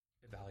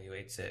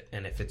evaluates it,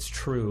 and if it's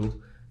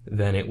true,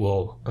 then it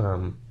will,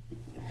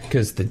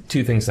 because the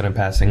two things that I'm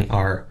passing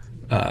are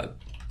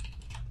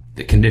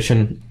the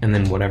condition and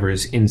then whatever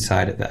is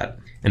inside of that.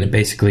 And it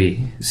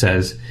basically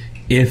says,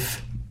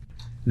 if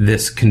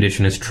this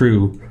condition is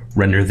true,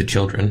 render the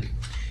children.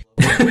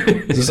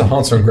 Is this a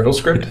Hansel and Gretel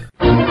script?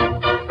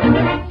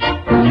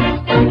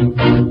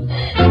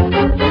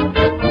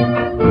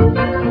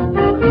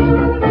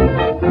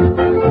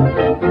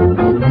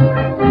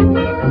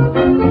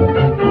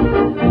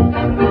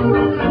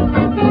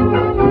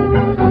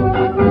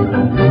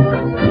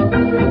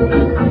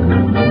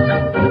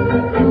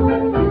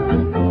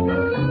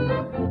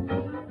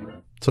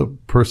 So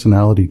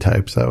personality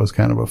types, that was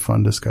kind of a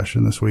fun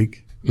discussion this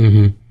week.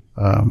 Mm-hmm.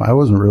 I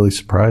wasn't really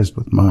surprised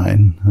with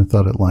mine. I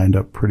thought it lined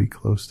up pretty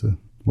close to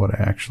what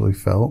I actually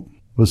felt.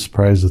 Was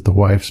surprised that the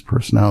wife's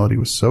personality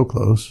was so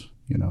close.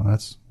 You know,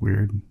 that's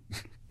weird.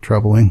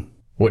 Troubling.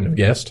 Wouldn't have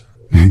guessed.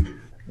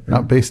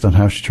 Not based on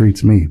how she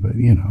treats me, but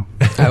you know.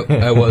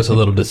 I was a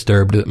little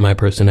disturbed at my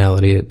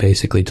personality. It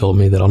basically told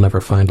me that I'll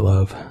never find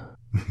love.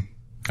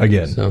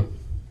 Again. So.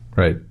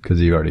 Right, because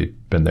you've already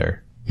been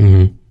there.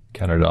 Mm-hmm.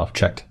 Counted off,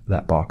 checked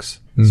that box,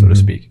 so to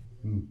speak.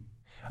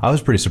 I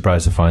was pretty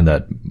surprised to find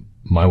that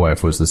my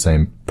wife was the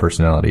same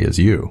personality as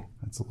you.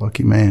 That's a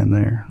lucky man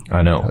there.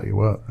 I know. I'll tell you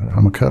what,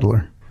 I'm a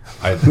cuddler.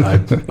 I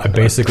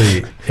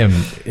basically am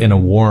in a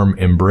warm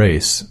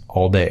embrace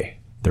all day.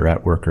 They're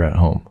at work or at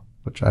home.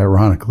 Which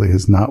ironically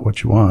is not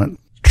what you want.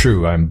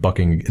 True, I'm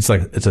bucking. It's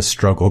like it's a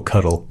struggle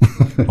cuddle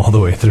all the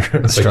way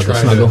through. It's like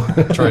trying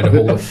to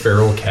hold a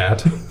feral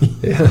cat.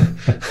 Yeah.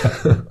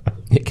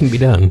 It can be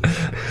done.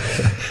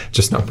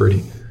 Just not pretty.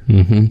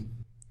 Mm-hmm.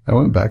 I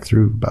went back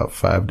through about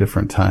 5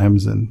 different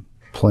times and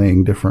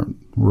playing different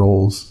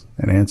roles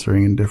and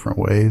answering in different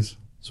ways.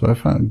 So I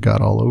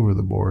got all over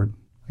the board.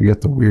 I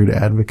got the weird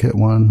advocate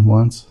one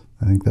once.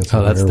 I think that's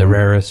that's the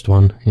rarest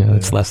one. Yeah,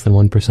 it's less than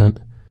 1%.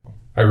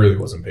 I really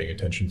wasn't paying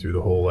attention through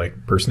the whole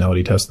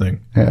personality test thing.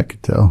 Yeah, I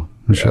could tell.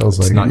 Michelle's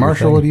like,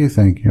 Marshall, what do you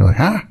think? You're like,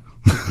 huh?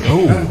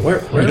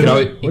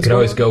 Oh, you could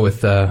always go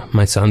with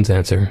my son's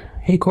answer.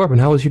 Hey, Corbin,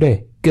 how was your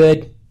day?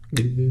 Good.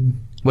 Good.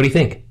 What do you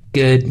think?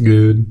 Good.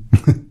 Good.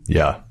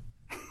 Yeah.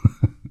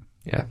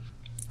 Yeah.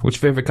 What's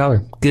your favorite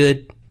color?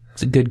 Good.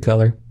 It's a good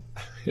color.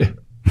 Yeah.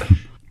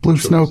 Blue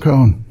snow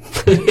cone.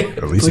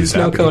 At least Blue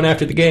snow cone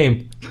after the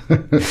game.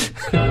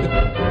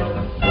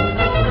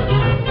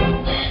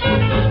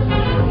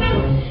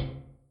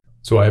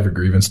 So I have a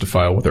grievance to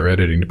file with our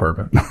editing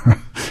department.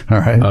 All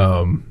right.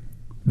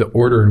 The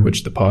order in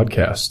which the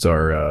podcasts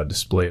are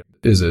displayed.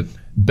 Is it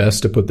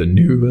best to put the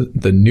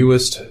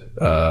newest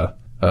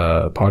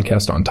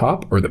podcast on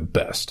top or the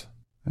best?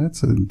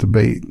 That's a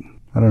debate.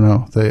 I don't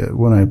know.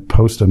 When I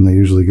post them, they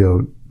usually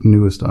go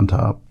newest on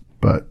top,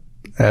 but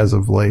as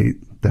of late,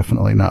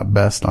 definitely not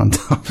best on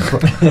top.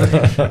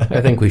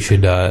 I think we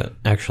should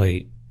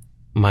actually,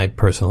 my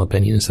personal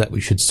opinion is that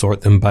we should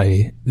sort them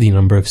by the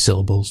number of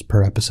syllables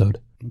per episode.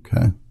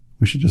 Okay.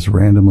 We should just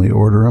randomly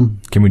order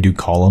them. Can we do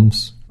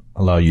columns?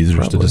 Allow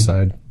users to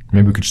decide?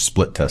 Maybe we could just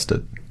split test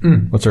it.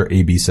 What's our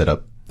A/B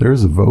setup? There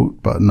is a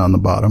vote button on the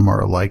bottom or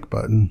a like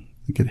button.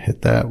 You could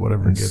hit that,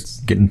 whatever it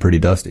gets. Getting pretty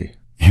dusty.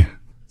 Yeah.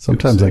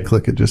 Sometimes I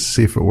click it just to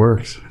see if it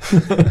works.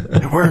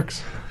 It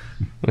works.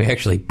 We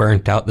actually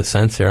burnt out the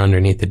sensor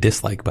underneath the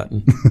dislike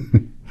button.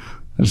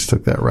 I just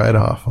took that right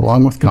off,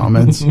 along with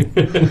comments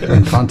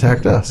and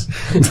contact us.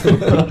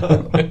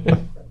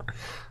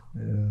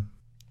 Yeah.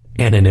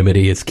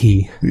 Anonymity is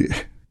key. Yeah.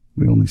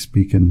 We only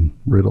speak in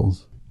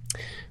riddles.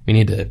 We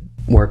need to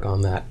work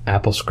on that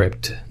Apple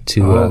script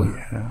to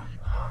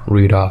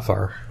read off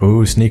our...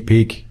 Ooh, sneak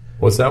peek.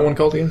 What's that one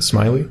called again?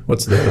 Smiley?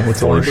 What's the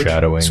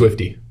foreshadowing?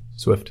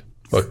 Swift.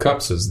 Well,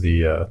 cups is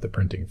the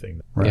printing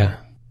thing. Right. Yeah.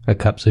 A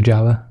cups of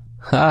Java.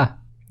 Ha!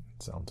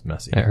 Sounds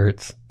messy. That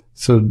hurts.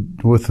 So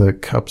with a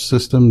cup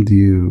system, do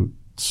you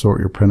sort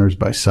your printers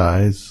by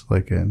size,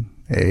 like an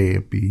A,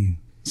 a B,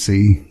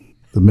 C,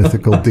 the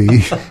mythical D?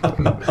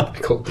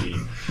 Mythical D.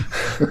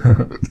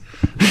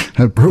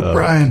 I broke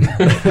Brian.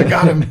 I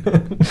got him.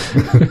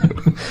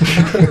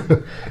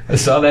 I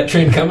saw that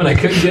train coming. I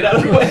couldn't get out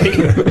of the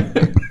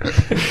way.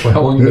 Well,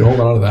 how long have you been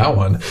holding on to that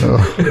one?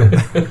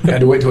 I had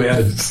to wait till we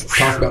had to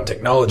talk about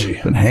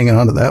technology. Been hanging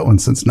on to that one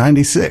since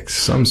 96.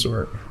 Some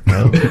sort.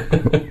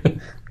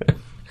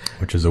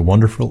 Which is a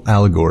wonderful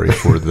allegory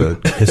for the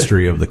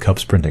history of the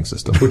cups printing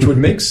system. Which would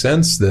make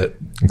sense that...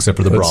 Except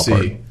for the bra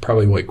part.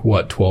 Probably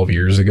 12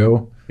 years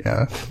ago?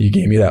 Yeah. You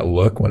gave me that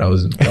look when I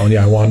was telling you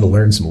I wanted to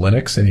learn some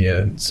Linux, and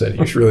you said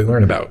you should really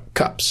learn about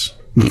cups.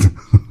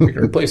 We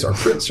can replace our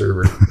print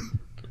server.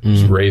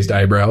 Just raised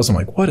eyebrows. I'm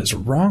like, what is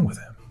wrong with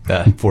him?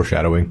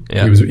 Foreshadowing.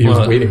 Yeah. He was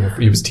waiting.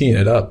 He was teeing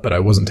it up, but I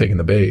wasn't taking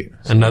the bait.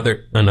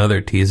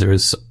 Another teaser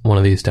is one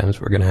of these times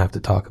we're going to have to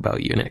talk about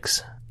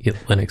Unix.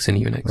 Linux and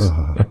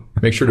Unix.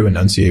 Make sure to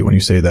enunciate when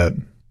you say that.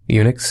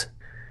 Unix?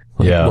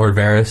 Yeah. Lord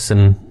Varys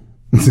and...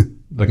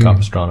 the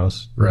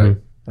Capistranos. Right.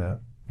 Yeah.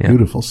 Yeah.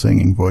 Beautiful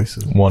singing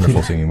voices.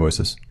 Wonderful singing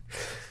voices.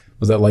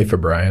 Was that Life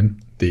of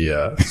Brian?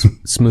 The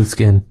Smooth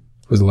Skin.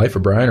 Was it Life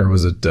of Brian, or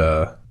was it...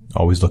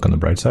 Always look on the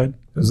bright side?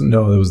 It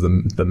was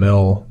the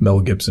Mel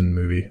Gibson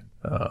movie.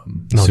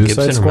 Mel Suicide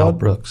Gibson or Squad? Mel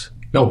Brooks?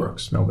 Mel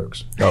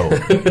Brooks. Oh,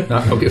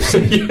 Not Mel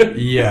Gibson.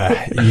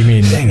 yeah. You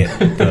mean, dang it,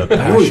 the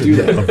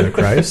Passion of the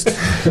Christ?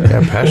 Yeah,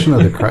 Passion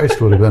of the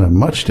Christ would have been a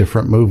much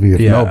different movie if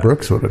Yeah. Mel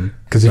Brooks would have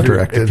Because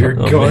directed. if you're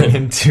going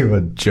into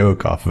a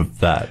joke off of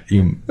that,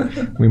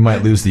 we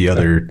might lose the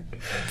other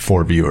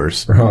 4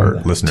 viewers or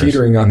listeners.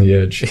 Teetering on the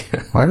edge.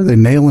 Why are they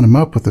nailing him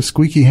up with a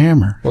squeaky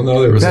hammer? Well,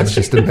 no, there was That's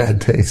just in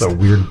bad taste. It's a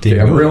weird thing.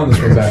 Yeah, I'm reeling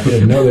this one back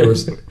in. No, there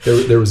was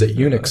a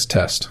Unix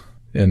test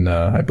in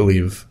I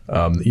believe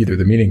either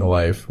The Meaning of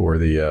Life or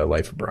the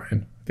Life of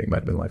Brian. I think it might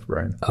have been Life of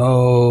Brian.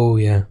 Oh,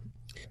 yeah.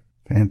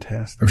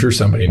 Fantastic. I'm sure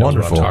somebody knows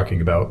Wonderful. what I'm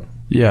talking about.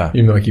 Yeah.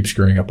 Even though I keep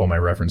screwing up all my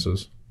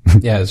references.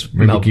 Yeah, it's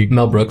Mel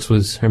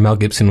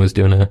Gibson was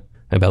doing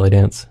a belly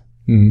dance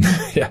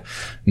Yeah,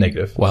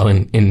 negative. while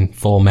in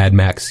full Mad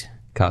Max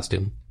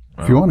costume.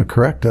 If you want to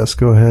correct us,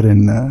 go ahead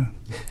and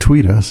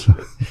tweet us.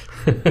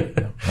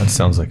 That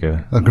sounds like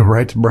a... I'll go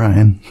right to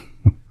Brian.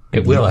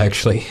 It will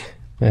actually.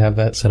 I have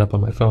that set up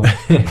on my phone.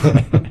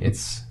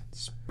 It's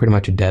pretty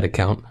much a dead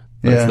account.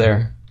 But Yeah. It's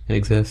there. It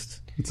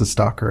exists. It's a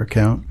stalker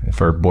account.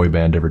 If our boy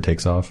band ever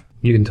takes off.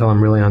 You can tell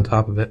I'm really on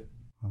top of it.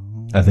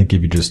 I think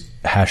if you just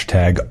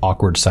hashtag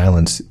awkward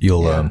silence,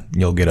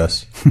 you'll get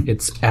us.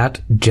 It's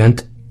at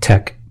Gent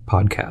Tech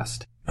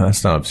Podcast.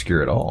 That's not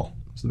obscure at all.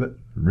 It's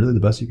really the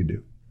best you could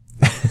do.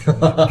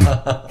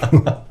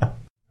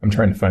 I'm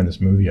trying to find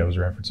this movie I was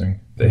referencing.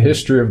 The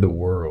History of the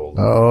World.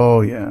 Oh,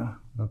 yeah.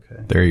 Okay.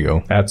 There you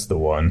go. That's the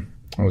one.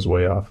 I was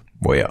way off.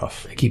 Way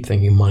off. I keep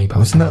thinking Monty Python.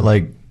 Wasn't that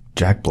like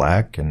Jack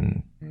Black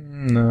and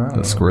No, I the don't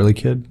know. squirrely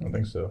kid? I don't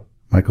think so.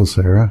 Michael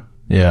Cera.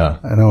 Yeah.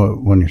 I know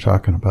what one you're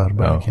talking about,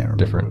 but Oh, I can't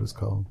remember different. what it's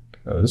called.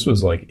 This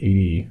was like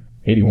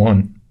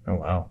 81. Oh,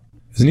 wow.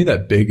 Isn't he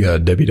that big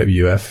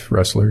WWF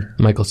wrestler?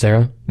 Michael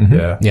Cera?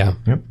 Yeah. Yeah.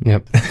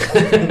 Yep.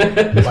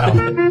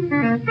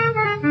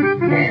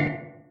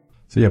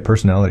 So yeah,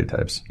 personality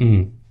types.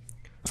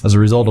 As a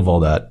result of all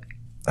that,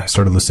 I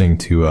started listening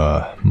to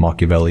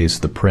Machiavelli's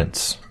The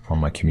Prince on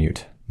my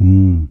commute.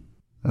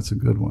 That's a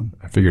good one.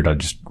 I figured I'd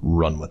just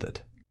run with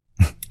it.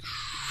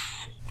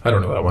 I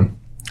don't know that one.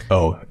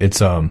 Oh,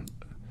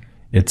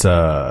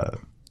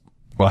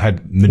 well, I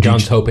had Medici.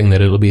 John's hoping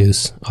that it'll be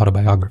his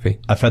autobiography.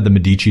 I've had the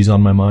Medicis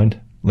on my mind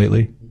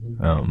lately.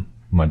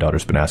 My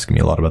daughter's been asking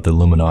me a lot about the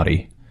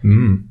Illuminati.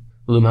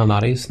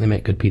 Illuminatis, they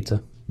make good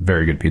pizza.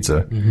 Very good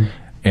pizza.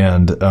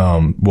 And,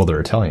 well, they're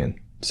Italian.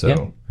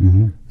 So,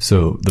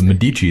 so the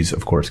Medicis,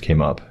 of course,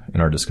 came up in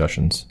our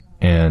discussions.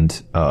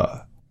 And,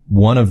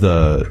 one of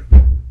the,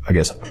 I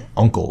guess,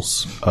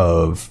 uncles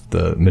of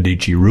the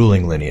Medici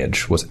ruling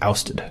lineage was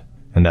ousted.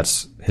 And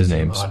that's his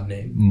name's odd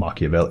name.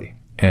 Machiavelli.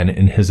 And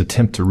in his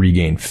attempt to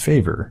regain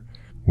favor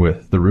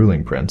with the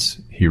ruling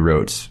prince, he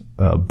wrote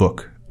a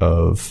book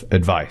of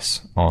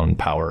advice on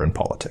power and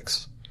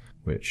politics,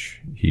 which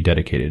he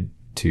dedicated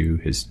to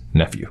his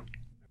nephew.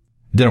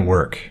 It didn't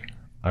work,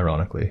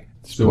 ironically.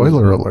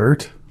 Spoiler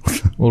alert.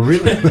 Well,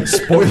 really?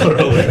 Spoiler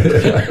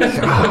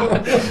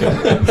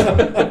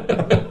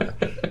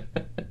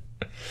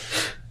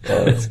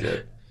Oh, that's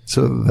good.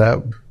 So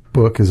that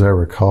book, as I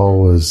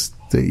recall, was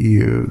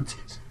that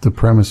the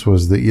premise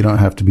was that you don't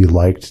have to be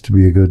liked to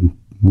be a good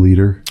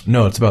leader.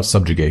 No, it's about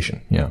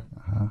subjugation. Yeah.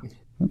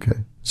 Okay.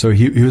 So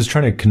he was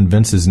trying to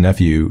convince his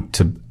nephew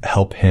to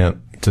help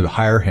him, to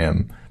hire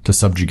him to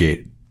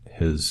subjugate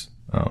his,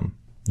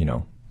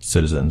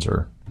 citizens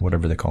or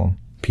whatever they call them,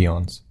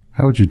 peons.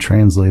 How would you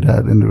translate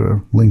that into a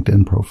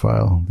LinkedIn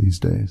profile these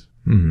days?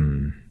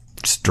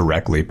 Just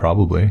directly,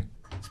 probably.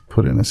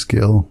 Put in a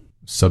skill.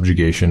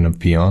 Subjugation of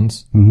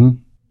peons. Mm-hmm.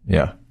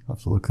 Yeah. I'll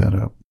have to look that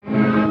up.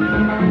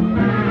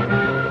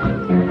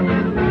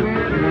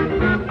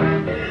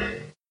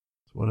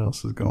 What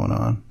else is going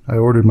on? I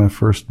ordered my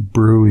first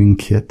brewing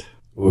kit.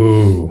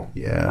 Ooh.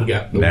 Yeah. You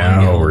got the Now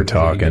 1 gallon we're because you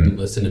talking. didn't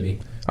listen to me.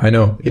 I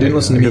know. He didn't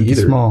listen to I me got the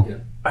either. Small,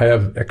 I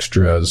have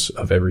extras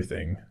of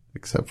everything.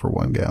 except for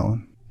 1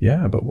 gallon.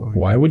 Yeah, but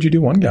why would you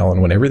do 1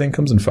 gallon when everything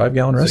comes in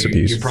 5-gallon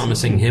recipes? You're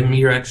promising him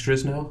your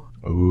extras now?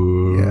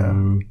 Ooh.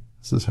 Yeah.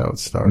 This is how it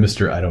started.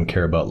 Mr. I don't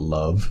care about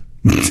love.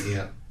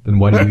 Yeah. Then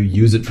why do you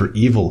use it for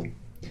evil?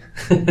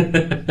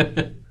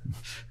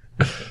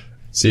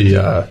 See,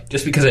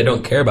 Just because I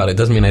don't care about it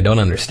doesn't mean I don't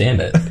understand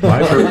it.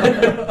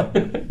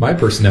 my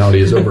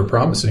personality is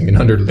over-promising and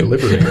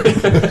under-delivering.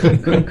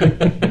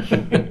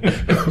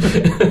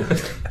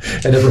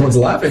 And everyone's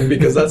laughing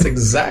because that's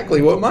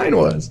exactly what mine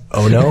was.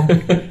 Oh no?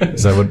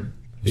 Is that what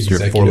your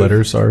 4 Executive.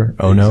 letters are?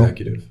 Oh no?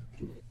 Executive.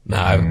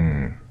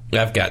 Nah,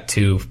 I've got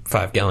 2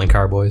 5-gallon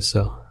carboys,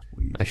 so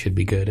I should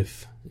be good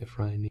if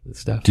Ryan needs the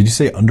stuff. Did you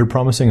say under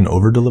promising and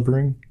over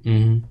delivering?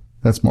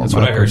 That's more what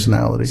my I heard.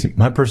 personality.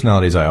 My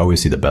personality is I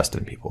always see the best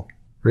in people.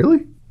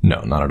 Really? No,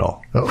 not at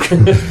all. Oh.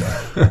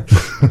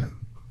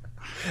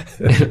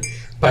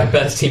 By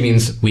best, he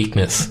means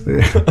weakness.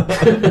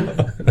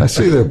 I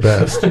see their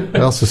best.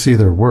 I also see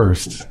their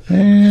worst.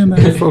 And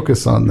I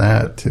focus on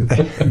that to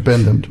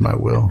bend them to my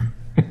will.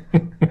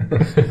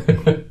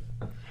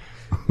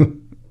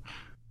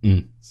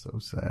 So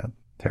sad.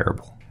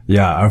 Terrible.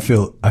 Yeah, I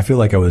feel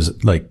like I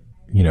was like,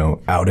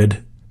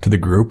 outed to the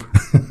group.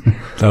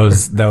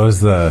 that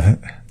was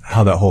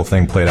how that whole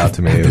thing played out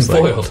to me. It was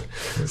Foiled.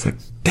 It's like,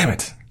 damn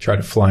it. Try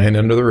to fly in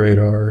under the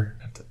radar.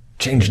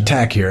 Change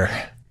tack here.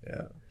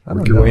 Yeah.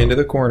 Work your way into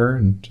the corner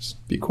and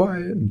just be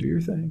quiet and do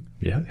your thing.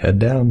 Yeah. Head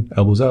down,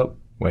 elbows up.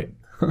 Wait.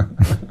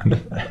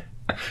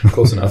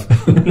 Close enough.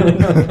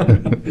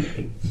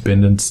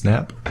 Bend and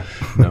snap.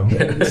 No.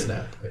 Bend and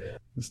snap.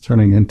 It's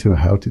turning into a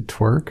how to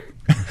twerk.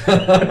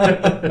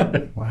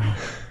 Wow.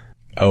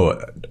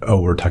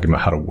 Oh, we're talking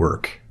about how to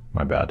work.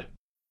 My bad.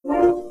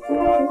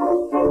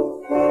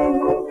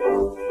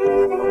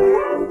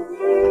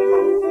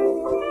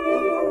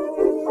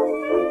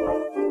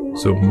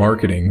 So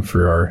marketing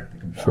for our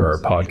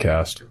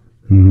podcast.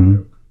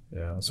 Mm-hmm.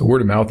 Yeah. So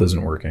word of mouth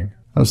isn't working.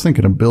 I was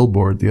thinking of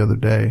billboard the other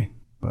day,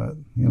 but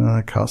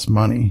that costs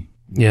money.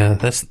 Yeah,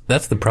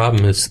 that's the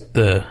problem. Is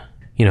the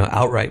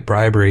outright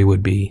bribery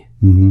would be.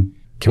 Mm-hmm.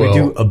 Can we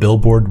do a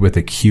billboard with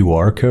a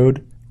QR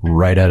code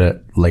right at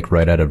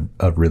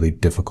a really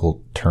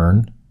difficult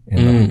turn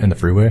in the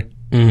freeway?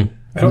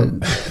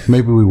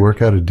 Maybe we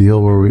work out a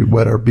deal where we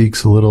wet our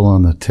beaks a little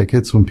on the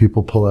tickets when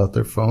people pull out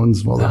their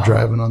phones while they're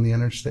driving on the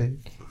interstate.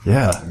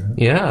 Yeah.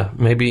 Yeah,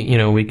 maybe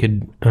we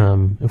could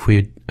if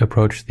we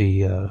approach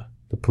the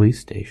police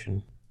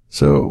station.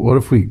 So what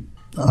if we,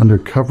 under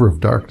cover of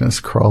darkness,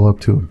 crawl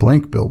up to a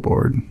blank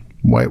billboard,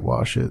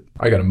 whitewash it?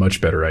 I got a much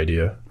better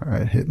idea. All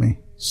right, hit me.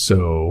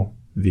 So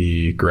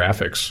the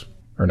graphics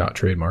are not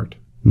trademarked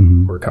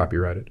or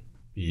copyrighted.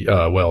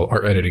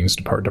 Our editing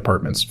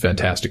department's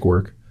fantastic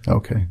work.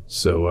 Okay.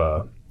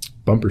 So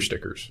bumper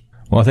stickers.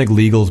 Well, I think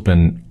legal's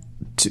been,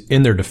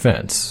 in their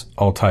defense,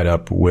 all tied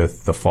up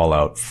with the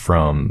fallout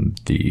from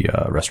the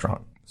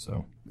restaurant.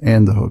 So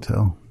And the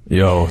hotel.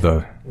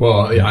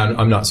 Well, yeah,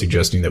 I'm not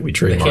suggesting that we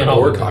trademark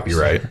or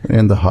copyright.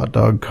 And the hot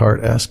dog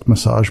cart-esque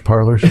massage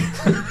parlors.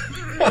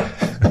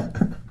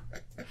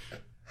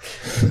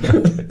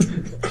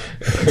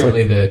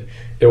 Apparently it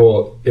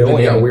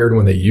only got weird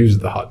when they used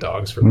the hot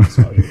dogs for the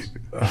massages.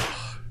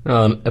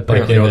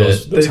 Apparently,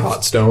 those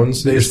hot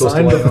stones. They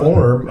signed the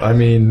form. I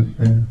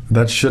mean,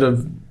 that should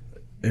have,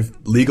 if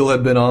legal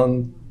had been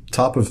on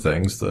top of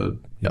things, the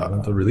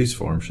release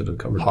form should have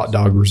covered Hot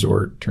dog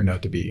resort turned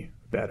out to be a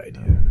bad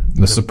idea.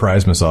 the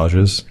surprise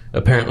massages.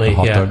 apparently,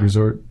 Hot dog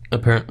resort.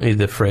 Apparently,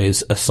 the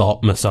phrase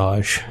 "assault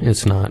massage"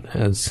 is not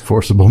as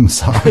Forcible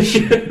massage.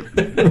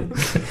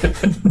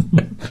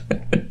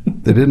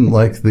 They didn't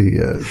like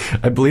the...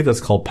 I believe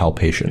that's called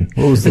palpation.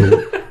 what was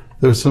the...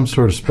 There was some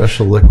sort of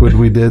special liquid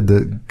we did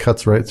that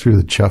cuts right through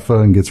the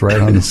chuffa and gets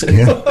right on the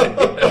skin.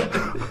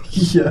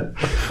 Yeah.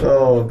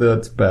 Oh,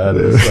 that's bad.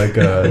 It was like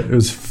it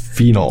was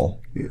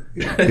phenol.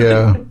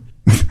 Yeah.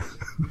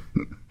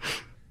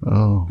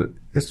 Oh.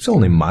 It's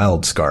only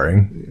mild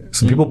scarring.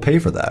 Some people pay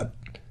for that.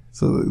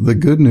 So the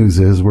good news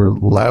is we're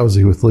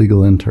lousy with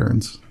legal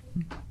interns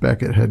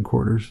back at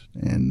headquarters.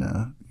 And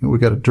we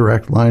got a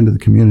direct line to the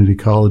community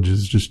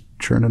colleges just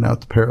churning out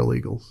the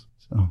paralegals.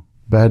 So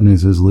bad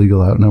news is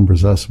legal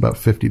outnumbers us about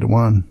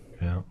 50-1.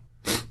 Yeah.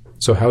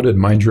 So how did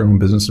Mind Your Own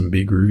Business and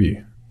Be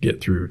Groovy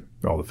get through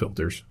all the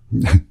filters?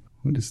 We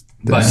just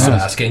by didn't ask.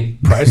 asking.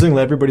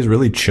 Surprisingly, everybody's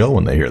really chill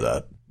when they hear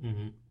that.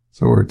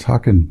 So we're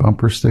talking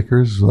bumper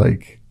stickers.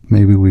 Like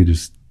maybe we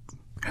just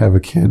have a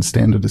kid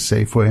stand at a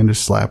Safeway and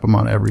just slap them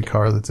on every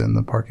car that's in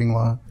the parking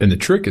lot. And the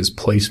trick is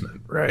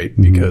placement, right?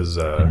 Because,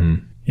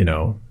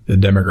 the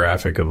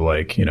demographic of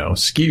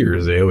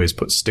skiers, they always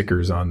put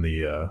stickers on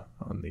the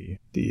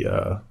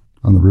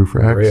On the roof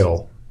racks.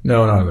 rail.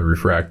 No, not on the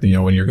roof rack.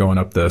 When you're going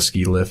up the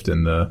ski lift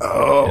and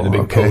the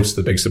big post,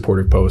 the big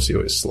supportive post, you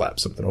always slap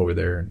something over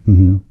there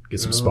and get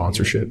some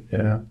sponsorship.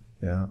 Yeah.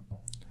 Yeah.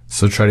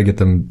 So try to get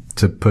them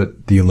to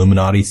put the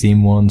Illuminati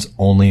theme ones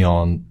only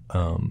on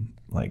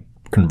like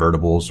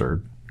convertibles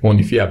or. Well, and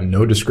if you have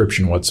no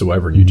description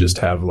whatsoever, you just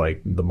have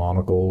like the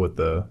monocle with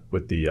the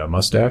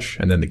mustache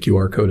and then the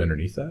QR code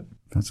underneath that.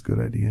 That's a good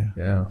idea.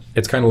 Yeah.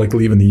 It's kind of like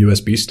leaving the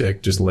USB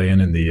stick just laying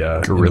in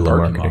the Guerrilla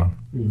parking lot.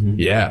 marketing.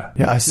 Yeah.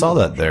 Yeah, I saw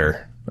that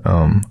there.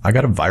 I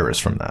got a virus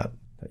from that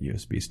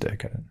USB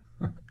stick.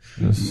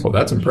 Well,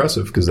 that's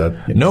impressive because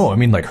that. No, I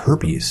mean like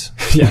herpes.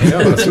 Yeah, I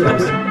know. That's what I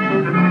was.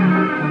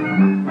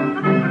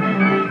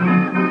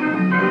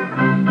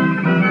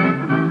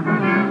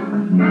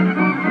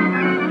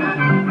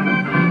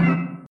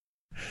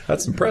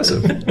 That's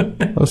impressive.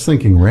 I was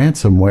thinking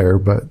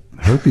ransomware, but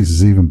herpes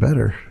is even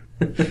better.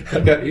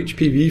 I've got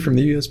HPV from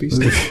the USB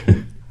stick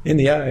in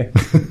the eye.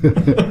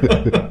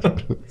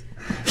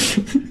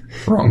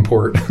 Wrong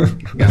port.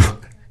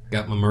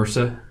 Got my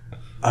MRSA.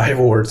 Eye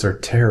warts are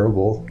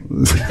terrible.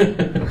 Is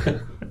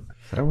that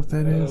what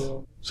that is?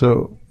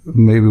 So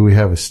maybe we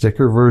have a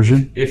sticker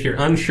version. If you're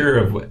unsure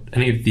of what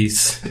any of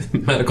these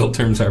medical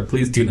terms are,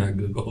 please do not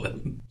Google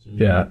them.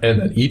 Yeah,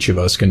 and then each of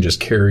us can just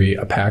carry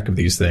a pack of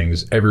these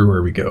things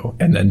everywhere we go,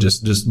 and then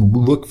just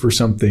look for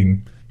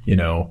something,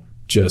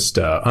 just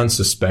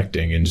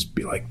unsuspecting, and just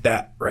be like,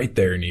 that right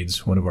there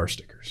needs one of our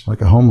stickers,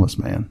 Like a homeless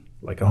man.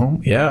 like a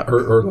home, yeah,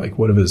 or like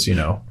one of his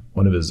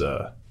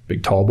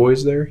big tall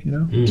boys there,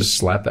 just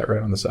slap that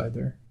right on the side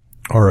there.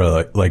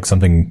 Or like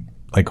something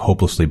like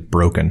hopelessly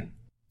broken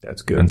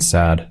That's good. and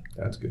sad.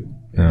 That's good.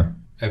 Yeah.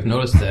 I've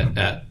noticed that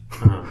at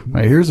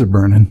My ears are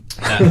burning.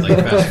 like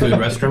fast food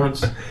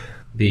restaurants,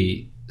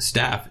 the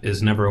staff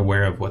is never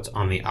aware of what's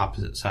on the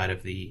opposite side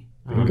of the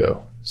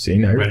Go. See,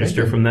 now you're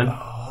register thinking. from them.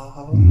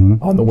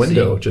 On the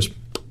window, just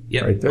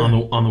Yep, right there.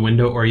 on the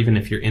window, or even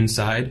if you're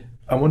inside.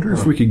 I wonder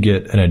if we could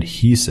get an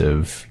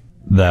adhesive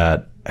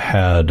that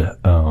had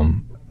a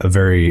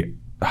very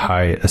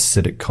high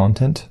acidic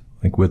content,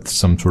 like with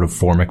some sort of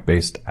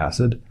formic-based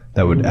acid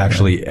that would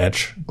actually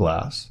etch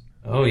glass.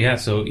 Oh yeah,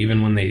 so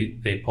even when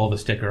they pull the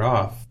sticker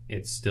off,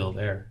 it's still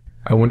there.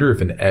 I wonder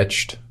if an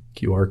etched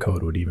QR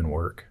code would even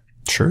work.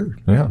 Sure.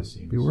 Yeah.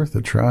 Be worth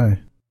a try. I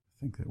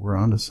think that we're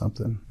onto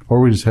something.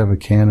 Or we just have a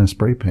can of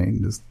spray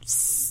paint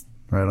just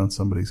right on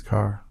somebody's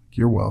car.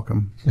 You're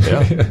welcome. Yeah.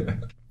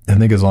 I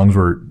think as long as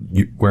we're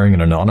wearing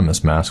an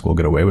anonymous mask, we'll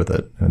get away with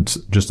it. It's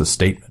just a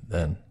statement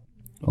then.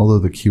 Although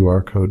the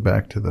QR code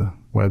back to the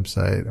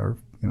website or,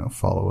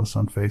 follow us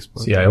on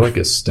Facebook. Yeah, I like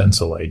a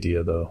stencil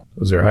idea though.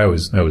 I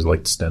always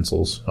liked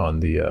stencils on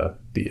the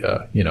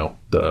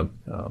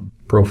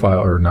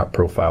profile or not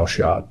profile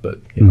shot, but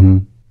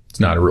it's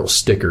not a real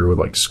sticker with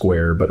like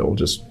square, but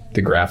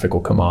the graphic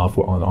will come off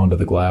onto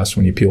the glass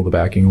when you peel the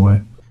backing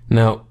away.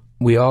 Now,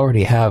 we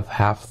already have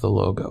half the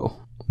logo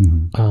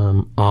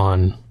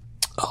on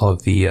all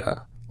of the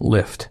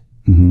Lyft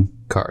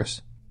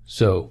cars.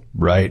 So,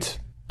 Right.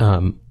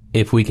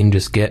 if we can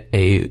just get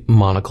a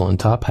monocle and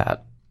top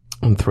hat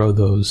and throw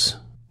those,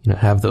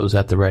 have those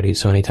at the ready,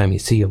 so anytime you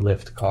see a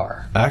Lyft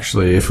car.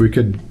 Actually, if we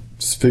could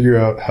figure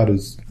out how to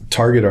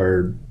target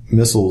our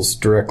missiles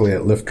directly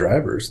at Lyft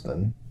drivers,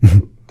 then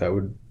that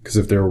would, because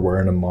if they were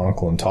wearing a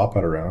monocle and top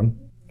hat around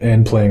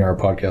and playing our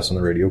podcast on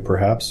the radio,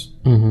 perhaps.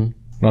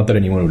 Not that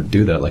anyone would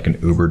do that, like an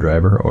Uber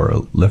driver or a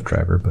Lyft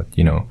driver, but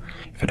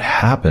if it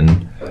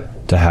happened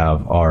to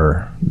have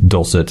our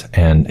dulcet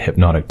and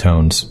hypnotic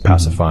tones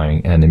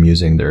pacifying and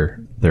amusing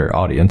their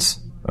audience,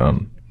 As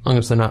long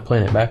as they're not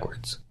playing it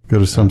backwards. Go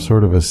to some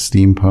sort of a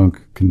steampunk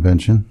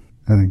convention.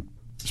 I think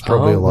there's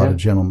probably Oh, a lot yeah. of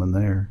gentlemen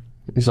there.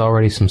 There's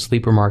already some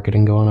sleeper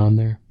marketing going on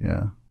there.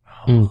 Yeah.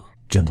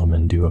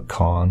 gentlemen do a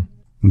con.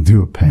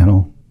 Do a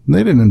panel.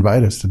 They didn't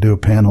invite us to do a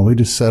panel. We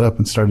just set up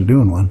and started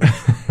doing one.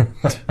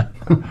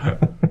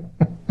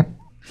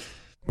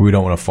 We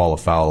don't want to fall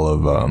afoul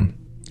of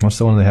what's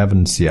the one they have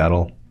in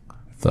Seattle?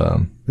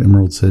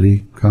 Emerald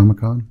City Comic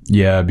Con.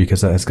 Yeah,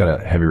 because it's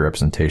got a heavy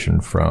representation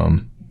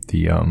from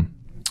the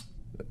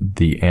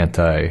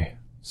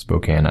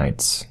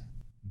anti-Spokaneites,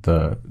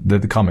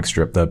 the comic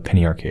strip, the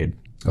Penny Arcade.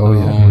 Oh,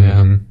 yeah. Oh,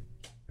 yeah.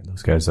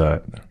 Those guys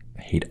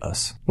hate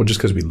us. Well, just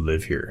because we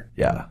live here.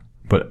 Yeah,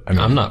 but I mean,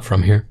 I'm not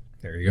from here.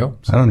 There you go.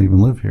 I don't even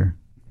live here.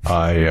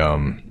 I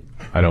don't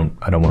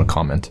want to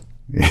comment.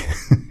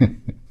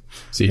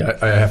 See,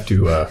 I have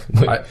to.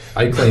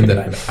 I claim that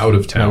I'm out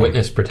of My town.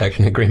 witness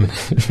protection agreement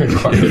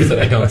requires that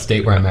I don't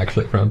state where I'm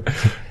actually from.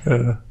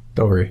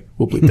 Don't worry,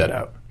 we'll bleep that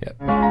out.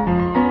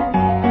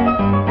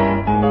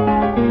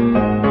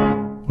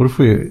 What if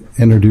we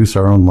introduce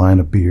our own line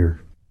of beer?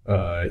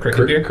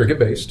 Cricket beer? Cricket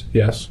based.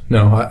 Yes.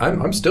 No,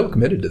 I'm still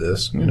committed to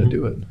this. I'm going to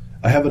do it.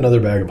 I have another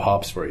bag of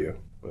hops for you,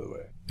 by the way.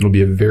 It'll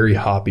be a very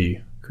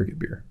hoppy cricket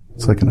beer.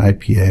 It's like an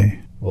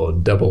IPA. Well, a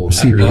double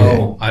CBA.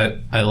 Oh,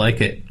 I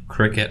like it.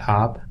 Cricket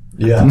hop.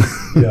 Yeah,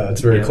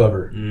 it's very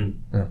clever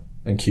Yeah.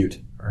 and cute.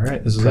 All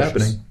right, this is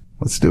happening.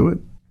 Let's do it.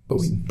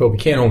 But we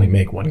can't only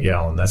make 1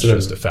 gallon. That's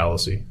just a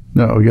fallacy.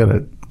 No, we got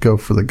to go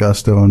for the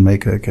gusto and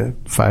make like a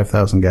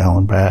 5,000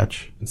 gallon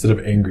batch. Instead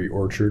of Angry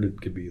Orchard,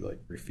 it could be like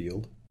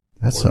Refilled.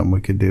 That's something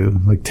we could do.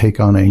 Like take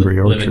on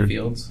Angry Live in Orchard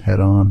fields. head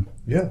on.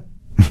 Yeah.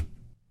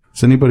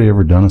 Has anybody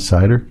ever done a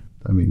cider?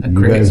 I mean,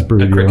 you guys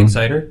brewed A your cricket own.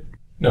 cider?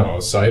 No,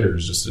 cider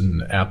is just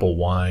an apple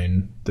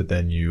wine that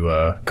then you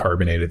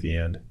carbonate at the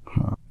end.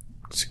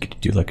 So could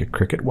you do like a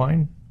cricket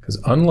wine? Because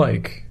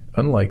unlike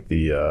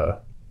the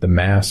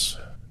mass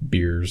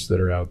beers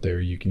that are out there,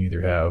 you can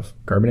either have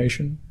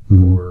carbonation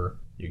or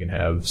you can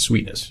have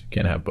sweetness. You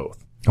can't have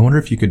both. I wonder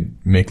if you could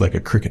make like a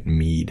cricket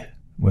mead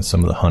with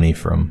some of the honey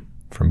from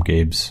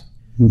Gabe's.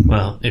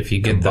 Well, if you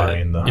get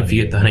Combine the if you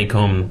honey. get the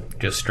honeycomb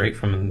just straight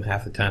from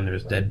half the time,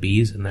 there's dead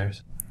bees in there.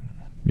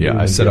 Yeah,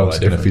 I Ooh, said be I a was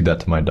lot going to different. feed that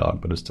to my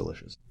dog, but it's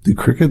delicious. Do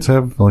crickets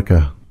have like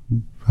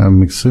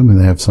I'm assuming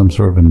they have some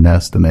sort of a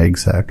nest and egg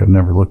sac. I've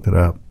never looked it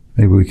up.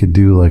 Maybe we could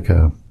do like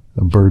a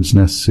bird's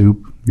nest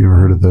soup. You ever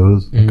heard of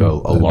those? Like a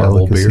A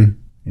larval delicacy? beer.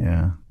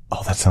 Yeah.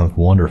 Oh, that sounds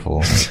wonderful.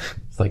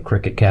 It's like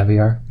cricket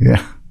caviar.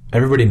 Yeah.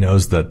 Everybody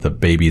knows that the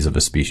babies of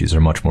a species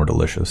are much more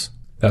delicious.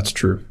 That's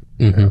true.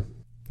 Mm-hmm.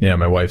 Yeah,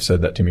 my wife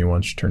said that to me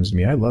once. She turns to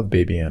me, I love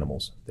baby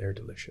animals. They're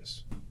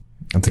delicious.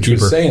 That's a She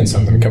was keeper. saying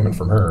something coming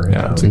from her.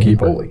 Yeah, it's a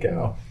keeper. Holy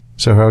cow.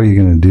 So how are you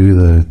going to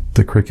do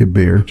the cricket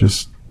beer?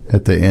 Just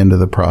at the end of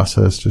the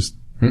process, just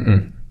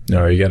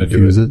No, you got to do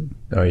infuse it. it?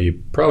 No,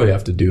 you probably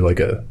have to do like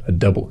a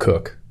double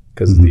cook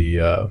because you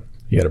got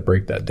to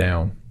break that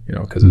down,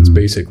 because it's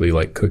basically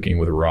like cooking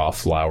with raw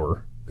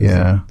flour.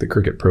 Yeah. The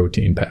cricket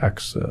protein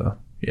packs,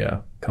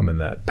 come in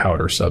that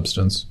powder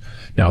substance.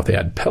 Now, if they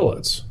had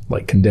pellets,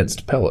 like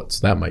condensed pellets,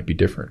 that might be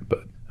different.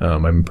 But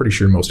I'm pretty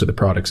sure most of the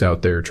products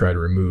out there try to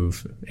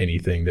remove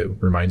anything that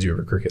reminds you of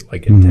a cricket,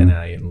 like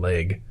antennae and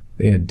leg.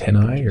 They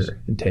antennae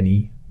or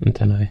antennae?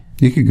 Antennae.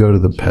 You could go to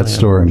the pet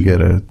store and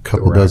get a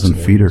couple dozen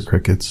feeder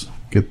crickets.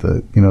 Get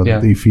the,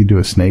 that you feed to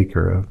a snake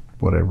or a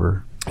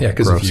whatever. Yeah,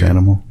 because if you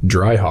animal.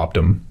 Dry hopped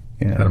them,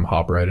 had them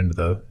hop right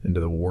into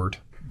the wart.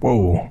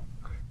 Whoa.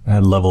 I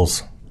had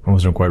levels. I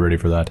wasn't quite ready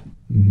for that.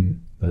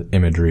 Mm-hmm. The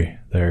imagery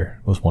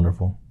there was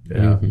wonderful.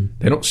 Yeah.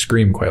 They don't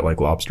scream quite like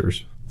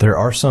lobsters. There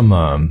are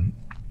some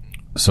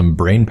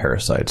brain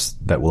parasites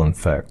that will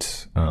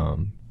infect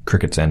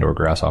crickets and or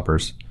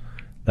grasshoppers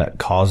that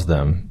cause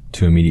them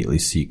to immediately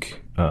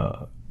seek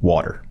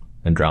water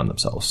and drown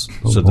themselves,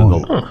 so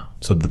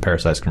that the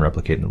parasites can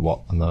replicate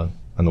on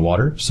the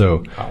water.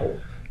 So,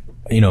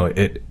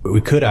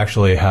 we could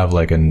actually have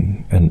like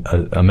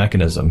a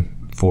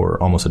mechanism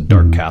for almost a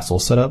dark castle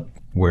set up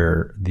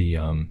where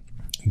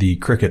the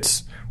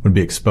crickets would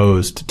be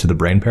exposed to the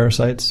brain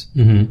parasites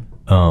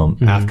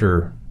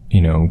after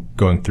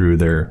going through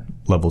their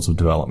levels of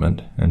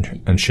development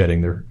and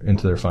shedding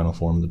into their final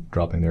form,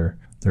 dropping their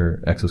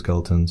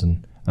exoskeletons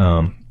and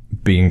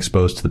being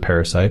exposed to the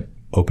parasite,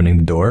 opening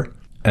the door,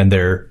 and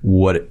there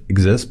what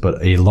exists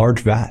but a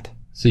large vat.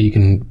 So you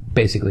can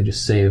basically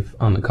just save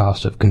on the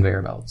cost of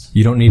conveyor belts.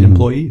 You don't need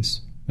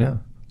employees. Yeah.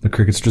 The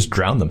crickets just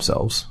drown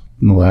themselves.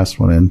 And the last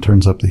one in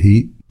turns up the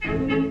heat.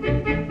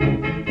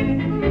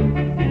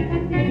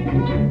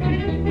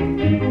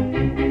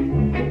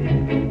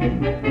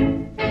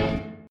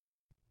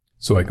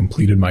 So I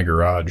completed my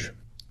garage,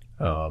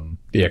 the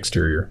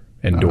exterior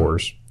and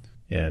doors.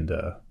 And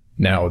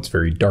now it's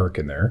very dark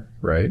in there,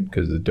 right?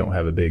 Because it don't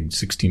have a big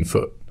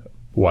 16-foot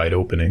wide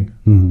opening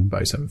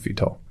by 7 feet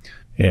tall.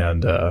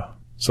 And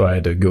so I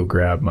had to go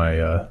grab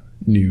my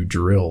new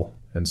drill.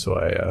 And so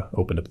I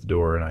opened up the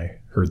door and I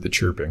heard the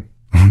chirping.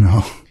 Oh,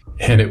 no.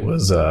 And it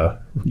was,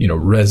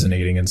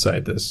 resonating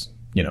inside this,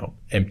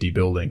 empty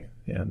building.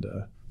 And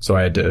so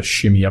I had to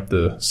shimmy up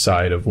the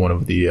side of one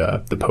of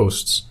the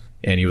posts.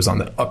 And he was on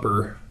the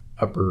upper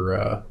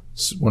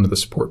one of the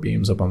support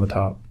beams up on the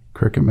top.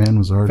 Cricket Man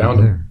was already Found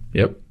there. him.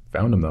 Yep.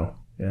 Found him, though.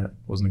 Yeah.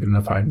 Wasn't a good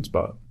enough hiding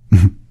spot.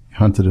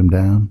 Hunted him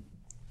down.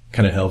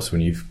 Kind of helps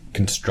when you've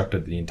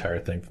constructed the entire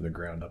thing from the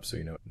ground up, so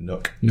you know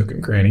nook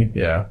and cranny.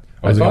 Yeah.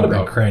 I thought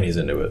about crannies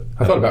into it.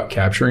 I thought about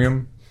capturing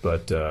him,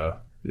 but they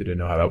didn't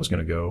know how that was going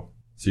to go.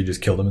 So you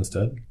just killed him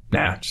instead?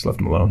 Nah, just left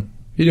him alone.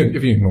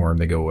 If you ignore them,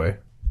 they go away.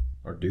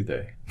 Or do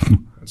they?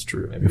 That's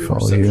true. They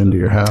follow you into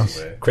your house.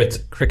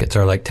 Crickets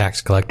are like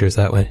tax collectors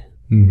that way.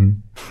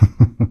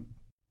 Mm-hmm.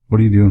 What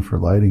are you doing for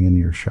lighting in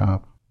your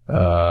shop?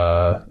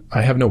 I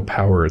have no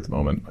power at the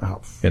moment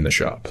in the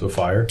shop. So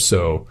fire?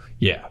 So,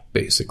 yeah,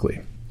 basically.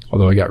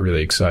 Although I got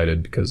really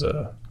excited because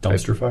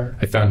dumpster fire?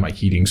 I found my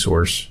heating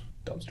source.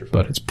 Dumpster fire.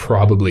 But it's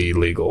probably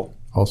illegal.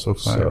 Also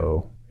fire.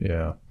 So,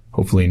 yeah.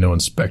 Hopefully no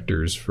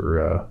inspectors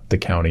for the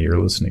county are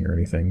listening or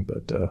anything,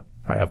 but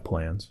I have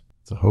plans.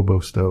 It's a hobo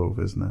stove,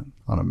 isn't it?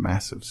 On a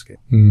massive scale.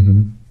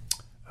 Mm-hmm.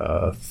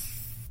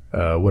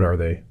 What are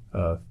they?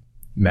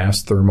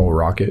 Mass thermal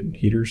rocket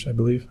heaters, I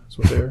believe. That's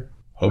what they are.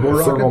 Hobo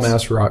rockets? Thermal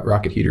mass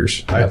rocket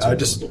heaters. I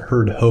just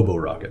heard hobo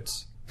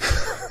rockets.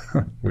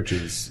 Which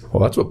is...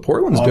 Well, that's what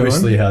Portland's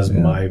obviously doing. Has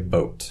my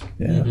boat.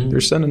 Yeah. Mm-hmm. They're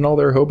sending all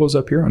their hobos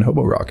up here on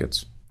hobo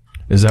rockets.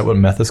 Is that what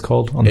meth is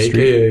called on the AKA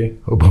street?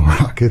 Hobo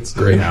rockets.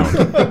 Greyhound.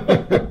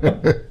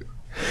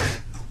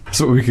 That's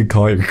what we could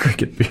call your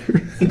cricket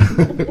beer.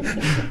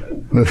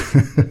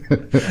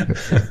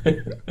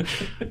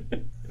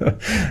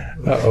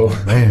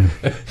 Uh-oh. Man.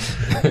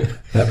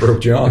 That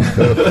broke John.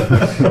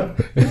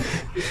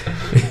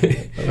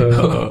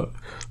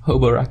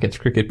 Hobo Rockets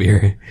cricket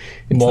beer.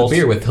 It's the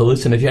beer with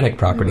hallucinogenic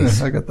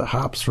properties. I got the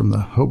hops from the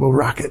hobo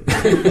rocket.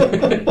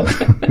 I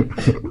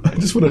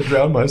just want to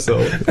drown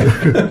myself.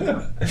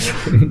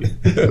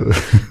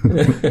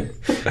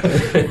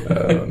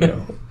 Oh,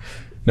 no.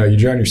 No, you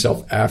drown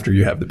yourself after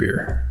you have the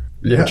beer.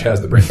 Yeah. Which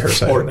has the brain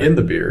parasite. Or in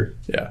the beer.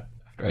 Yeah.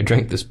 After I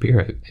drank this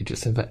beer, I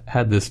just have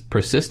had this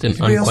persistent,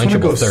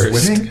 unquenchable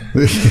thirst.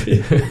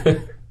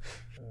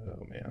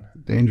 Oh, man.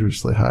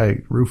 Dangerously high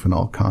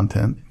roofinol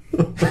content.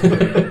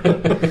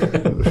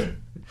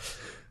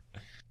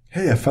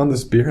 Hey, I found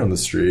this beer on the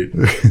street.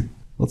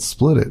 Let's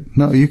split it.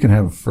 No, you can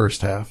have a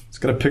first half. It's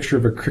got a picture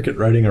of a cricket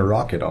riding a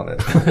rocket on it.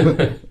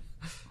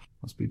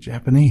 Must be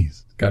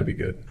Japanese. It's got to be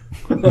good.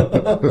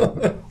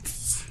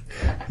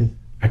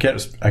 I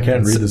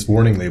can't read this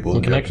warning label.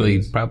 You can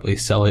actually probably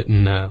sell it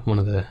in one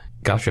of the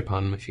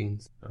Gashapon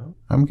machines.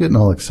 I'm getting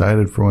all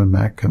excited for when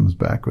Mac comes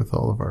back with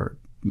all of our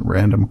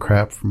random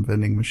crap from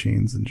vending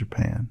machines in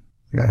Japan.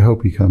 Like, I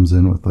hope he comes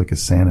in with like a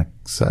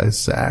Santa-sized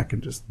sack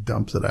and just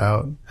dumps it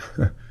out.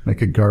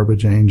 Like a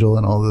garbage angel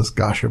and all this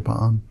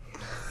Gashapon.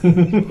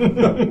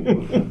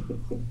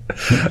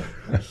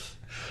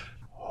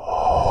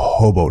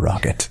 Hobo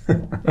rocket.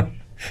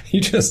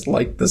 You just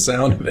like the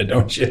sound of it,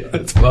 don't you?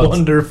 It's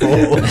wonderful.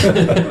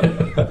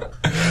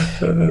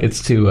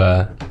 It's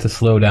to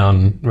slow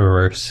down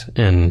reverse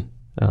and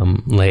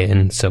lay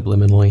in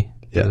subliminally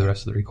for the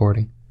rest of the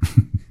recording.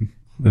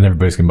 Then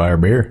everybody's going to buy our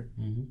beer.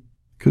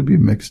 Could be a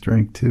mixed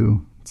drink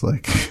too. It's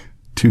like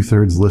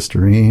 2/3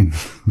 Listerine,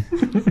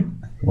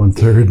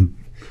 1/3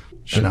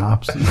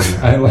 schnapps.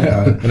 I'm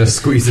going to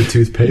squeeze the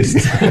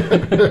toothpaste.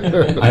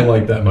 I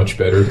like that much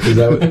better because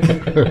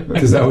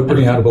that would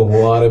bring out a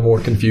lot of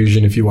more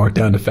confusion if you walk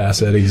down to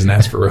Fast Eddie's and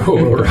ask for a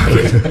Hobo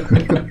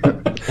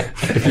Rocket.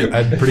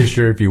 I'm pretty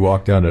sure if you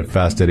walk down to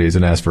Fast Eddie's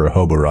and ask for a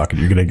Hobo Rocket,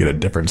 you're going to get a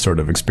different sort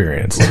of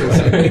experience.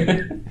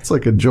 It's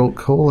like a Jolt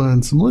Cola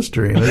and some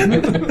Listerine, isn't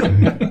it?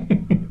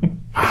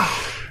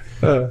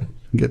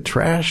 Get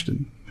trashed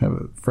and have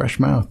a fresh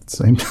mouth at the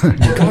same time.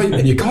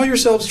 You call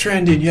yourselves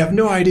trendy and you have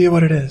no idea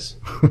what it is.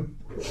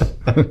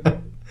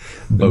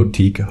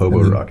 Boutique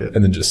Hobo Rocket.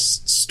 And then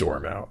just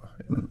storm out.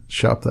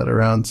 Shop that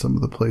around some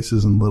of the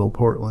places in Little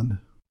Portland,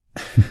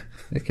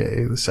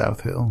 aka the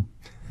South Hill.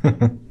 I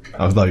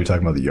thought you were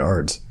talking about the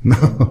yards. No.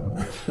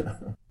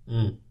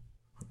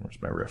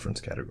 Where's my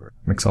reference category?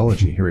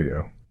 Mixology. Here we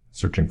go.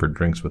 Searching for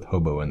drinks with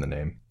hobo in the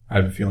name. I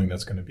have a feeling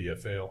that's going to be a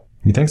fail.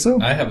 You think so?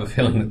 I have a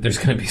feeling that there's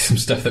going to be some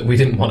stuff that we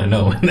didn't want to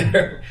know in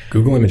there.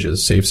 Google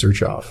Images, safe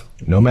search off.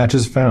 No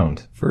matches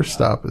found. First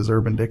stop is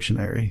Urban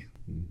Dictionary.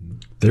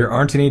 There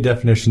aren't any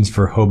definitions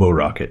for hobo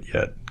rocket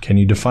yet. Can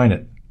you define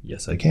it?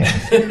 Yes, I can.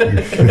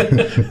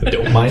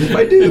 Don't mind if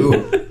I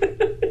do.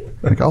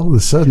 Like all of a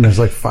sudden, there's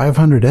like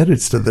 500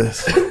 edits to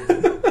this.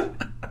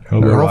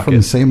 Hobo They're all from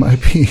the same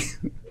IP.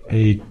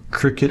 A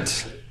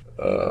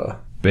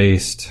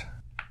cricket-based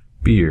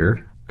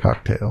beer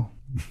Cocktail.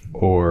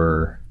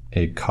 or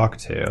a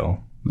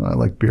cocktail No, I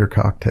like beer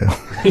cocktail.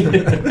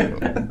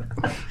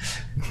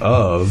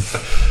 of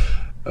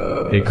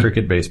a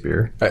cricket-based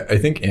beer. I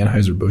think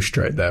Anheuser-Busch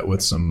tried that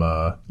with some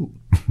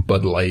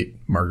Bud Light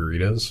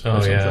margaritas. Oh,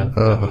 or yeah.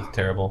 something. That was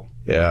terrible.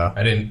 Yeah.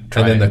 I didn't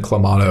try And then the to be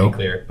Clamato.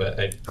 clear, but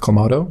I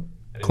Clamato?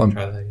 didn't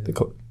try that yet.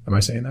 Am I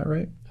saying that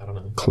right? I don't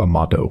know.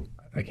 Clamato.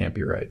 I can't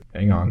be right.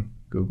 Hang on.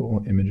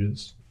 Google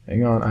Images.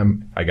 Hang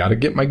on. I got to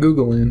get my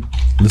Google in.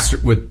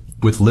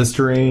 With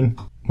Listerine.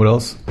 What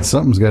else?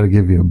 Something's got to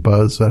give you a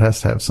buzz. So it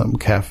has to have something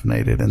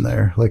caffeinated in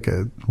there, like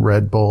a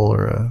Red Bull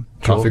or a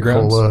Coffee Jolt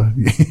grounds? Cola.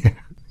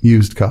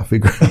 Used coffee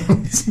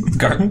grounds.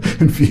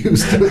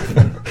 Infused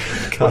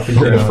with Coffee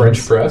ground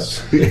French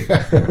press.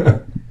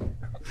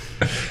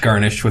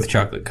 Garnished with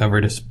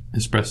chocolate-covered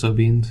espresso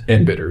beans.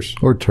 And bitters.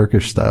 or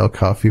Turkish style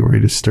coffee where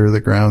you just stir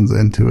the grounds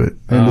into it.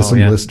 Into some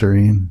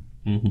Listerine.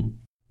 Mm-hmm.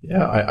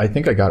 Yeah, I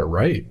think I got it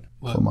right.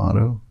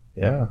 Clamato.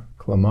 Yeah.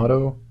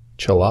 Clamato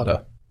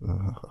Chelada.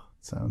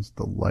 Sounds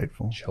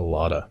delightful.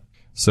 Chelada.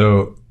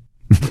 So,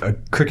 a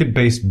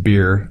cricket-based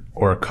beer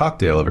or a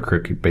cocktail of a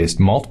cricket-based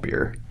malt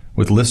beer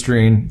with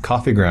Listerine,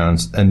 coffee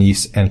grounds,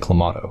 anise, and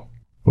Clamato.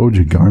 What would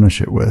you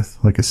garnish it with?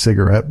 Like a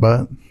cigarette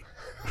butt?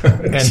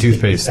 And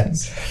toothpaste.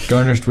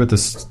 Garnished with a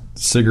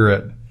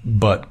cigarette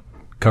butt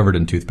covered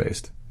in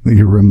toothpaste.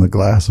 You rim the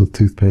glass with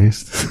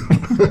toothpaste.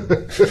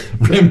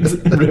 rimmed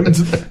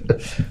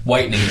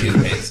Whitening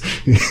toothpaste.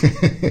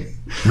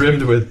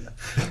 rimmed with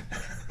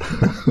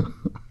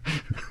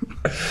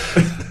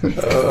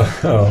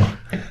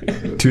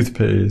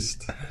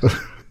toothpaste.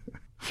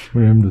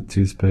 Rimmed with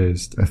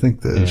toothpaste. I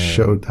think the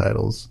show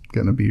title's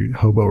going to be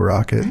Hobo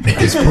Rocket at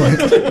this point.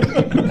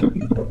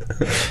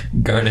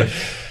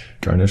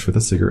 Garnished with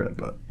a cigarette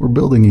butt. We're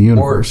building a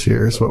universe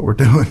here is what we're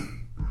doing.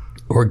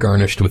 Or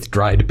garnished with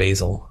dried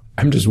basil.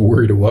 I'm just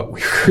worried of what we're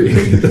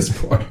creating at this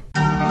point.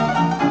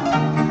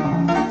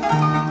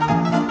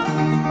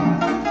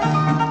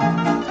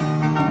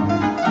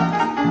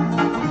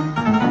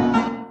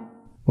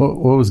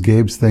 What was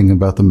Gabe's thing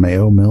about the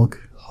mayo milk?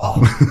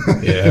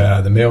 Yeah,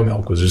 the mayo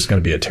milk was just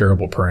going to be a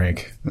terrible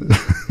prank.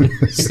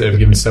 Instead of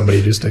giving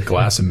somebody just a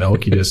glass of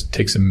milk, you just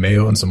take some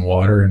mayo and some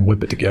water and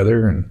whip it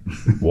together and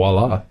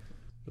voila.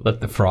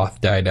 Let the froth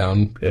die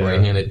down before I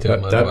hand it to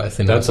him. Otherwise,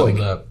 they that's like,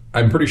 up.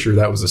 I'm pretty sure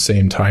that was the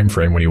same time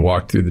frame when he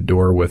walked through the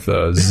door with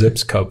a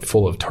Zips cup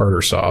full of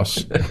tartar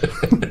sauce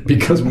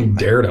because we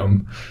dared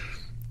him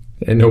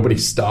and nobody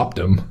stopped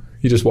him.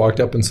 He just walked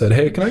up and said,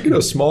 "Hey, can I get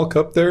a small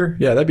cup there?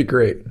 Yeah, that'd be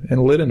great. And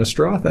a lid and a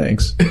straw,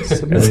 thanks."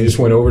 And then he just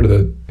went over to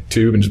the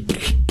tube and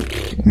just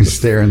He's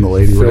staring the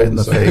lady right in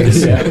the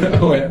face. Yeah.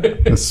 Oh, yeah.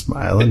 Just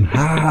smiling.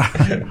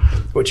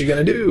 What you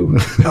gonna do?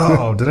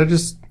 Oh, did I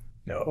just...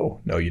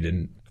 No, you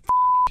didn't.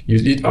 You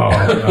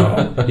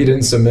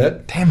didn't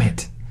submit? Damn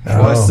it.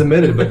 Well, I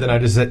submitted, but then I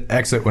just hit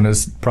exit when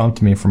it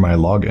prompted me for my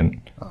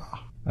login.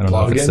 I don't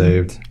know if it's Login?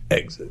 saved.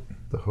 Exit.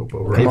 The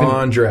Hobo Come Rocket.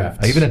 on,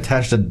 draft. I even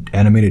attached an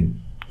animated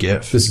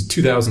GIF. This is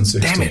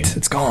 2016. Damn it,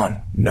 it's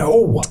gone.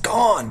 No, it's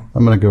gone.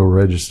 I'm going to go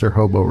register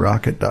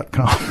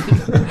hoborocket.com.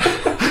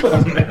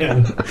 Oh,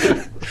 man.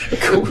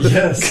 Cool.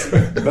 Yes.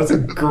 That's a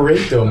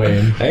great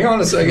domain. Hang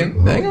on a second.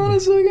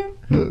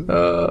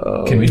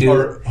 Can we do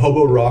Or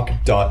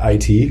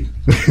hoborock.it.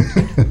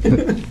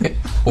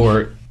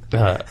 or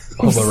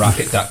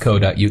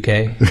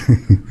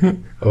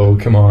hoborocket.co.uk? Oh,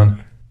 come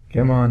on.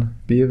 Come on.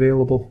 Be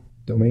available.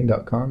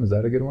 Domain.com. Is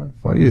that a good one?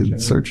 Why are you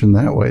searching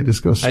that way?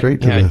 Just go straight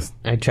to the...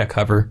 I check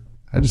hover.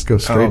 I just go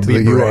straight to be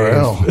the brave.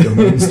 URL.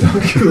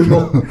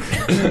 Domains.google.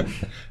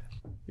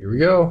 Here we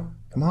go.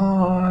 Come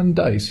on,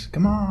 dice.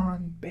 Come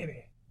on,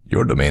 baby.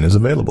 Your domain is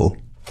available.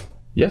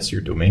 Yes,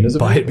 your domain is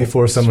Buy available. it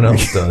before someone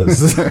else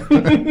does.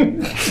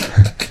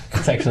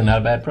 It's actually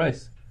not a bad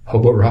price.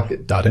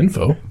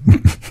 HoboRocket.info.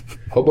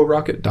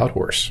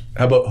 HoboRocket.horse.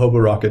 How about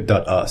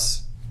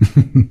hoborocket.us?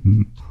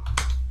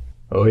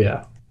 Oh,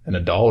 yeah. And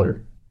 $1.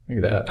 Look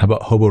at that. How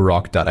about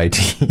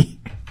hoborock.it?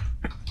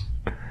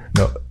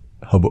 No,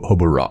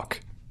 Hoborock.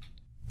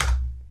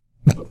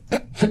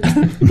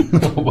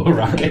 Hobo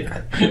Rocket.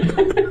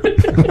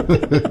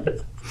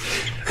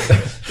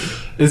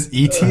 Is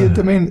ET a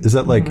domain? Is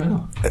that like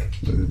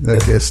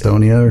Like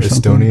Estonia or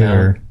something? Estonia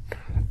or...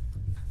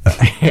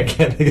 I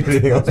can't think of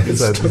anything else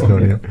besides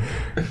Estonia.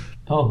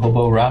 Oh,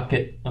 Hobo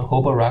Rocket.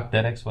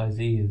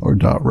 HoboRock.xyz is. Or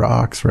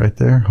 .rocks right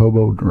there.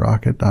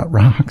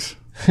 HoboRocket.rocks.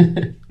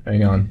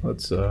 Hang on.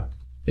 Let's,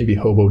 maybe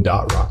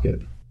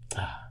Hobo.rocket.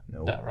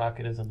 No.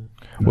 .rocket isn't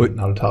it? What?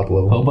 Not a top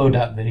level.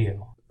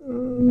 Hobo.video.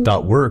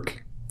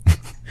 .work.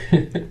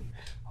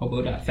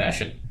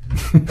 Hobo.fashion.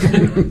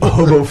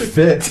 Hobo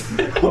Fit.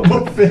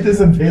 Hobo Fit is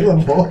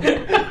available.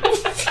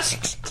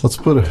 Let's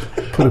put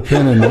a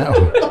pin in that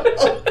one.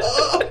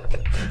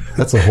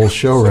 That's a whole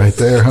show right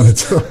there on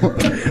its own.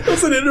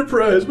 That's an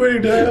enterprise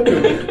waiting to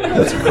happen.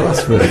 That's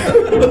CrossFit.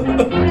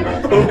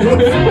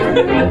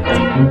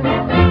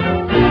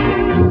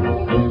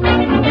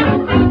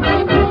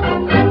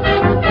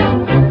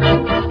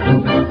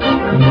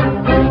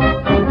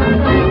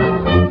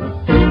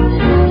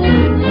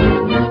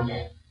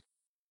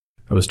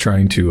 I was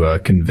trying to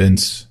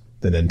convince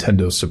the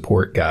Nintendo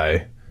support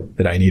guy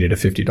that I needed a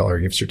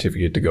 $50 gift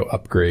certificate to go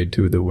upgrade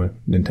to the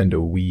Nintendo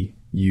Wii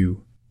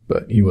U,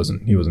 but he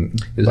wasn't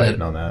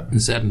biting on that.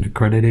 Is that an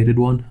accredited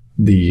one?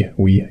 The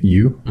Wii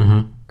U?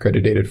 Mm-hmm.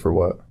 Accredited for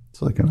what?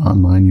 It's like an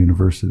online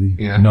university.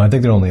 Yeah. No, I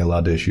think they're only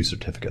allowed to issue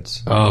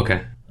certificates. Oh,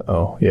 okay.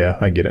 Oh, yeah,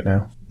 I get it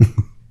now.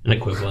 An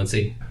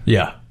equivalency.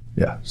 Yeah.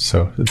 Yeah.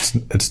 So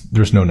it's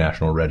there's no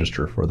national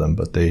register for them,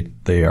 but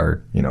they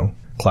are,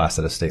 classed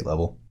at a state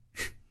level.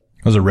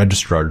 That was a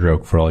registrar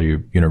joke for all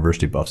you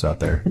university buffs out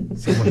there.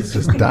 Someone's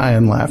just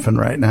dying laughing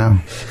right now.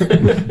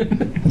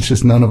 It's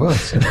just none of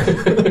us.